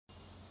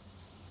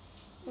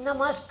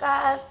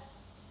नमस्कार.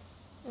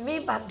 मी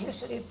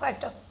भाग्यश्री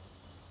फाटक.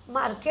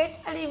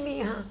 मार्केट आणि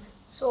मी हा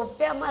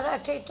सोप्या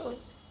मराठीतून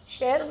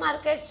शेअर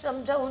मार्केट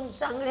समजावून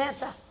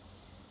सांगण्याचा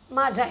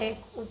माझा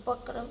एक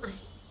उपक्रम आहे.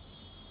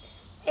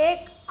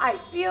 एक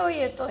IPO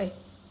येतोय,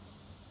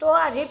 तो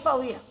आधी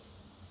पाहूया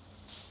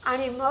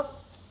आणि मग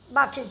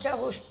बाकीच्या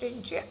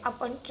गोष्टींची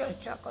आपण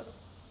चर्चा करू.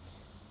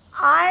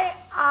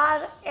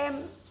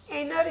 IRM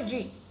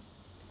एनर्जी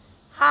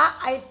हा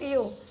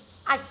IPO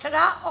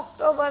 18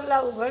 ऑक्टोबरला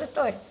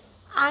उघडतोय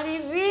आणि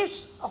 20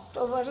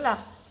 ऑक्टोबरला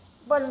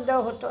बंद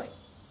होतोय.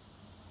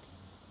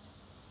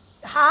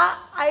 हा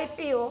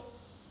IPO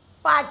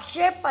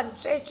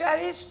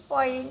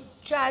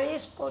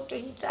 545.40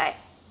 कोटींचा आहे.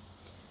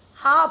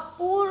 हा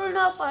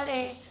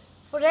पूर्णपणे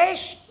फ्रेश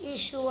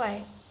इश्यू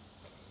आहे.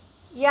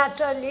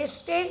 याचं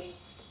लिस्टिंग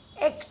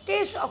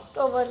 31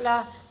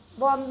 ऑक्टोबरला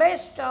बॉम्बे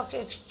स्टॉक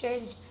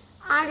एक्सचेंज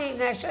आणि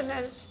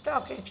नॅशनल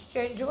स्टॉक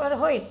एक्सचेंजवर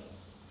होईल.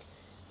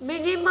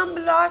 मिनिमम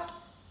लॉट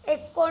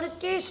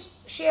 29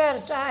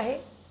 शेअरचा आहे.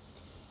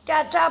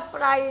 त्याचा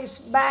प्राईस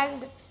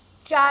बँड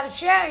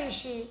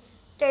 480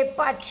 ते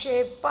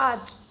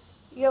 505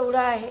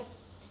 एवढा आहे.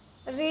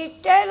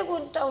 रिटेल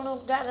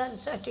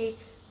गुंतवणूकदारांसाठी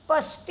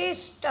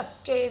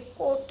 35%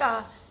 कोटा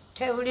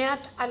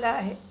ठेवण्यात आला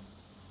आहे.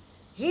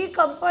 ही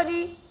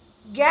कंपनी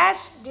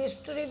गॅस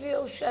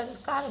डिस्ट्रीब्युशन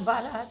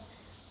कारभारात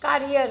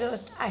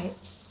कार्यरत आहे.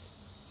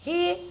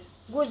 ही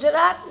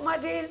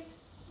गुजरातमधील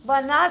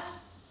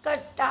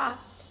बनासकट्टा,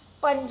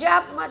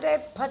 पंजाबमध्ये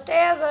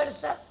फतेहगड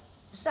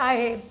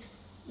साहेब,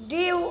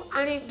 दीव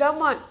आणि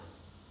दमण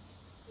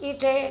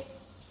इथे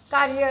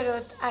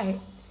कार्यरत आहे.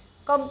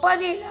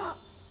 कंपनीला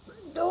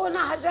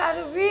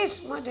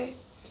 2020मध्ये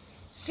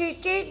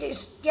सिटी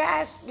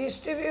गॅस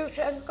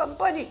डिस्ट्रीब्युशन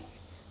कंपनी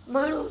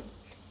म्हणून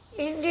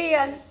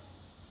इंडियन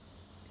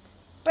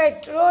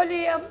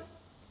पेट्रोलियम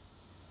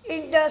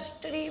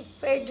इंडस्ट्री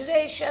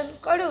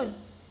फेडरेशनकडून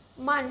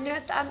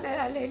मान्यता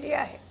मिळालेली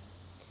आहे.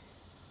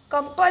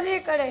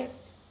 कंपनीकडे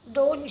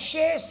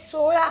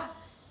 216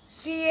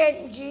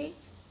 CNG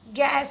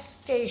गॅस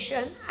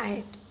स्टेशन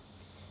आहेत.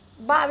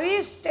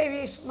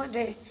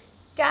 22-23मध्ये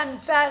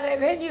त्यांचा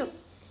रेव्हेन्यू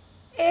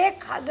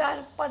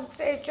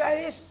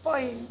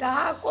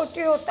 1045.10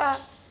 कोटी होता,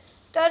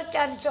 तर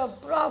त्यांचं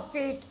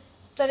प्रॉफिट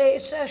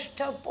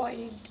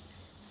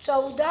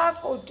 63.14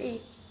 कोटी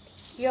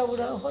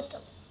एवढं होतं.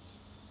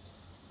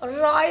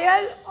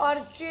 रॉयल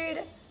ऑर्चिड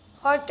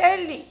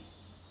हॉटेलनी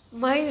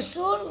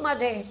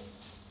म्हैसूरमध्ये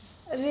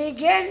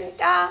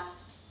रिगेंटा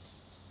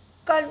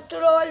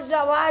कंट्रोल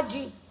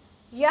जवाजी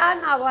या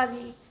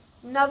नावाने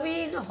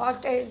नवीन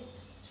हॉटेल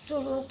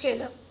सुरू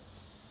केलं.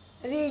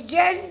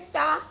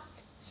 रिजेंटा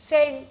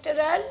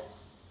सेंट्रल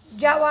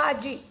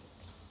जवाजी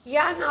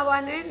या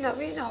नावाने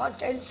नवीन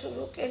हॉटेल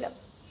सुरू केलं.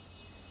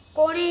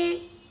 कोणी?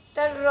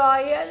 तर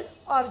रॉयल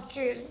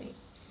ऑर्चिडनी.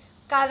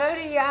 कारण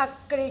या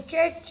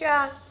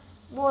क्रिकेटच्या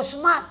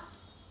मोसमात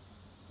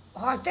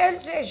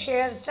हॉटेलचे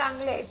शेअर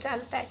चांगले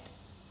चालत आहेत.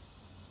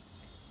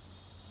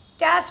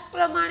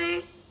 त्याचप्रमाणे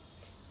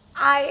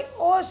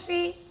IOC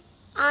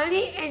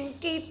आणि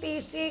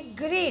NTPC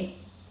ग्रीन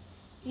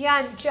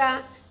यांच्या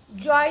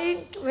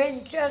जॉईंट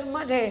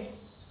व्हेंचरमध्ये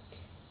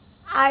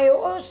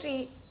IOC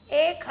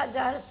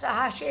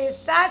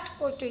 1660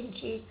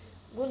 कोटींची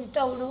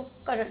गुंतवणूक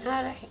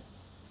करणार आहे.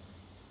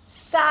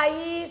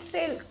 साई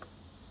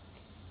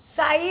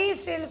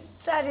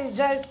सिल्कचा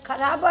रिझल्ट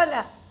खराब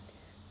आला.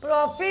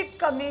 प्रॉफिट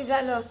कमी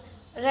झालं,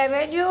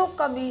 रेव्हेन्यू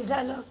कमी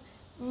झालं,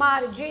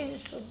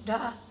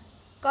 मार्जिनसुद्धा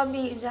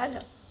कमी झालं.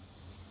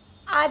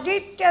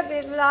 आदित्य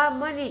बिर्ला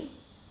मनी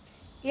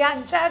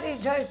यांचा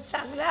रिझल्ट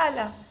चांगला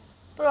आला.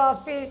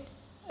 प्रॉफिट,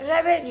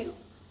 रेव्हेन्यू,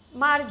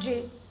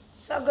 मार्जिन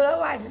सगळं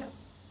वाढलं.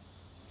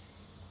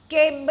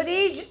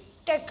 केम्ब्रिज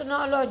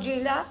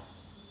टेक्नॉलॉजीला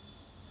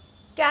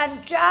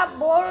त्यांच्या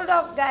बोर्ड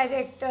ऑफ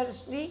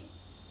डायरेक्टर्सनी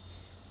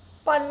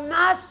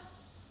 $50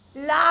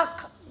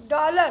 लाख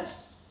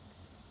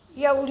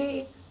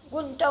एवढी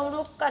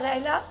गुंतवणूक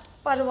करायला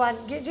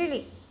परवानगी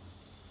दिली.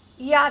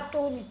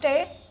 यातून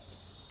ते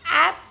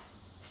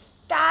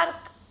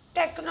स्टार्क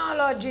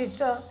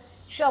टेक्नॉलॉजीचं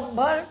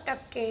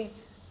 100%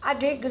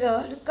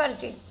 अधिग्रहण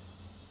करतील.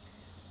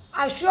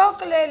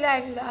 अशोक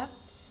लेलँडला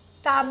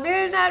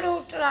तामिळनाडू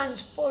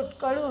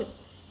ट्रान्सपोर्टकडून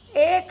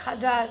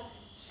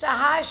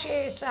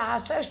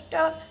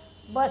 1666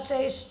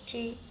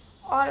 बसेसची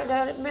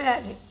ऑर्डर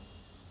मिळाली.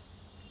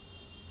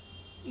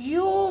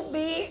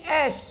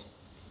 UBS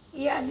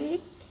यांनी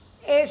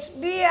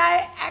SBI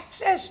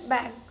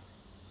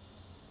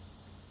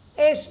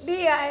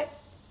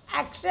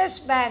ॲक्सेस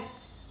बँक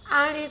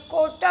आणि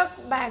कोटक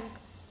बँक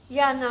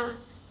यांना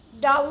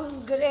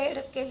डाऊनग्रेड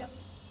केलं.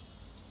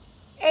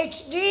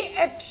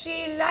 HDFC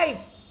लाईफ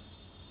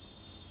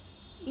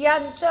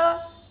यांचं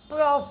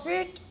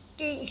प्रॉफिट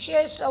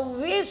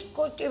 326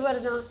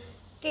 कोटीवरनं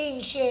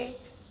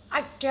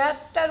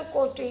 378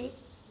 कोटी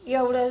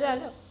एवढं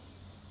झालं.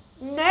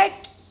 नेट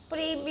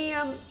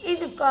प्रीमियम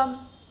इन्कम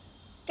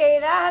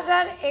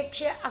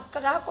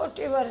 13,111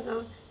 कोटीवरनं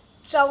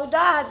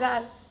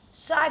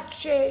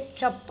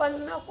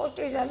 14,756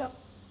 कोटी झालं.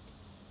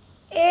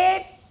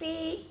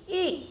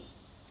 APE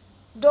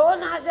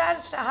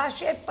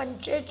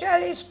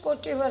 2645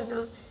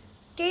 कोटीवरनं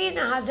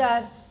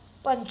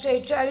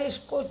 3045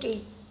 कोटी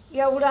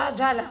एवढा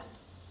झाला.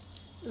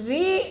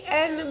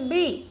 VNB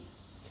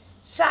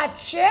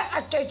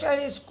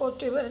 748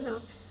 कोटीवरनं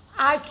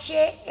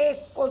 801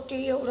 कोटी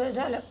एवढं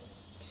झालं.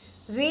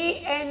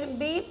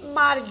 VNB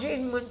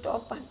मार्जिन म्हणतो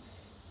आपण,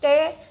 ते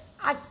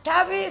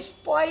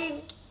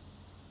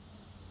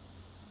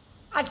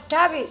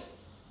 28.28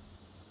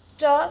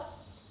 चं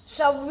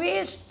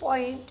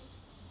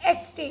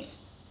 26.31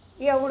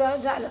 एवढं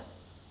झालं.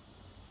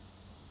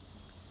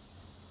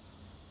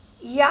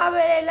 या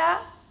वेळेला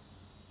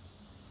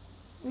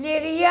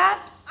निर्यात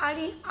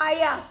आणि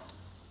आयात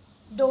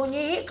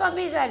दोन्हीही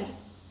कमी झाली,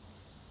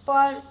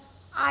 पण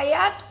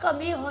आयात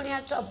कमी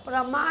होण्याचं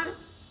प्रमाण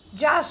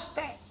जास्त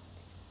आहे,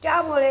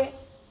 त्यामुळे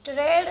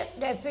ट्रेड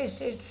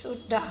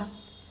डेफिसिटसुद्धा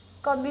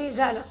कमी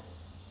झालं.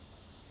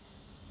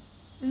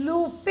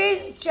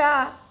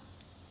 लुपिनच्या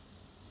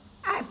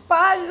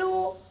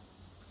ॲपालुटेमारे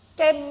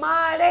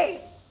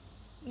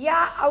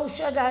या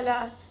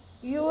औषधाला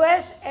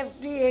US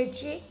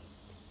FDAची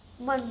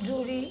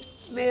मंजुरी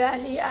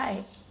मिळाली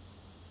आहे.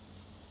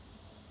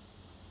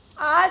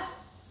 आज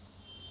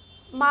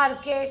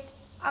मार्केट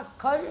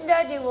अखंड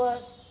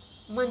दिवस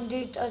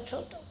मंदीतच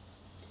होतं.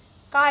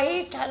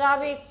 काही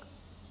ठराविक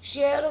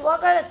शेअर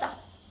वगळता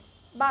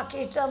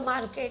बाकीचं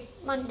मार्केट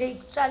मंदीत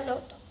चाललं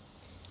होतं,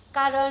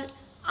 कारण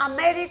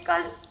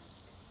अमेरिकन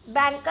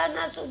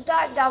बँकांना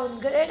सुद्धा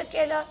डाऊनग्रेड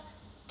केलं.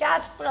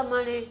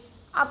 त्याचप्रमाणे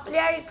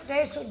आपल्या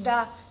इथे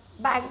सुद्धा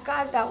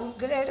बँका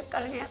डाऊनग्रेड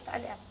करण्यात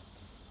आल्या.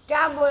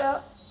 त्यामुळं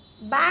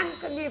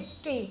बँक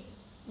निफ्टी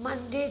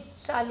मंदीत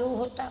चालू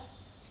होता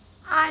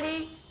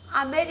आणि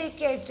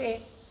अमेरिकेचे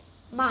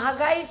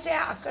महागाईचे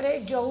आकडे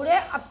जेवढे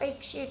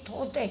अपेक्षित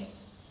होते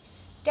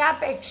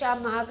त्यापेक्षा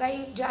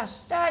महागाई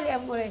जास्त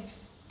आल्यामुळे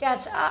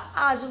त्याचा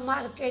आज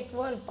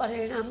मार्केटवर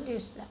परिणाम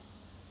दिसला.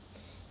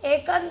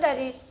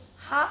 एकंदरीत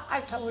हा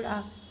आठवडा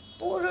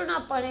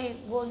पूर्णपणे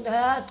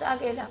गोंधळाचा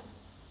गेला.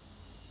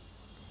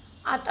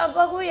 आता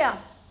बघूया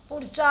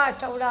पुढचा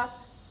आठवडा.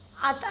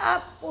 आता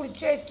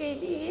पुढचे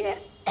 3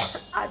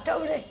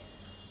 आठवडे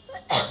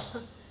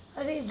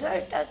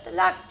रिझल्टच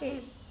लागतील.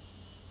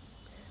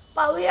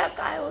 पाहूया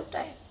काय होत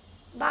आहे.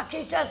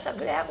 बाकीच्या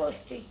सगळ्या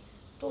गोष्टी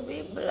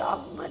तुम्ही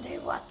ब्लॉगमध्ये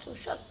वाचू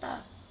शकता.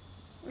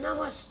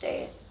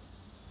 नमस्ते.